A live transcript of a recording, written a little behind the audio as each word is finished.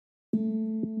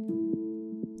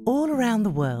All around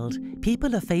the world,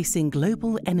 people are facing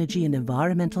global energy and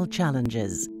environmental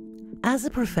challenges. As a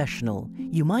professional,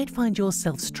 you might find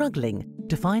yourself struggling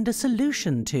to find a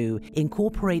solution to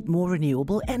incorporate more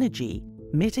renewable energy,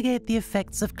 mitigate the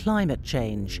effects of climate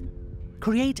change,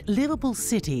 create livable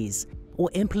cities, or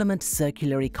implement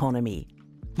circular economy.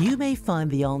 You may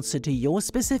find the answer to your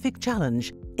specific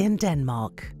challenge in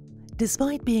Denmark.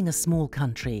 Despite being a small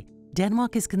country,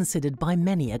 Denmark is considered by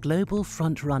many a global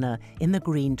frontrunner in the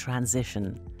green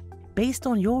transition. Based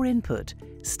on your input,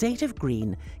 State of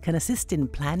Green can assist in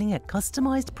planning a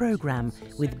customized program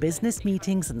with business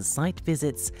meetings and site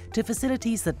visits to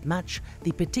facilities that match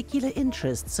the particular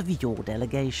interests of your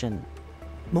delegation.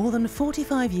 More than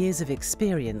 45 years of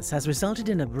experience has resulted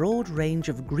in a broad range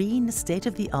of green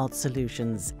state-of-the-art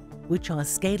solutions, which are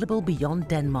scalable beyond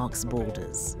Denmark's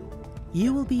borders.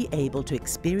 You will be able to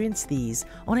experience these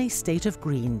on a State of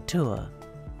Green tour.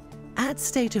 At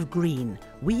State of Green,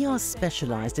 we are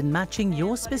specialized in matching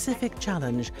your specific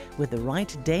challenge with the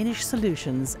right Danish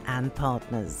solutions and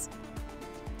partners.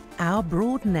 Our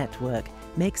broad network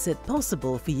makes it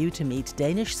possible for you to meet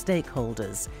Danish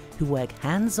stakeholders who work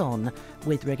hands-on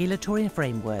with regulatory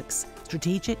frameworks,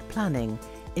 strategic planning,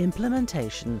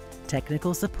 implementation,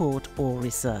 technical support or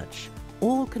research,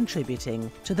 all contributing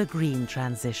to the green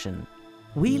transition.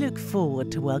 We look forward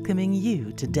to welcoming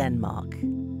you to Denmark.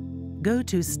 Go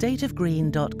to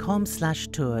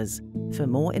stateofgreen.com/tours for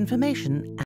more information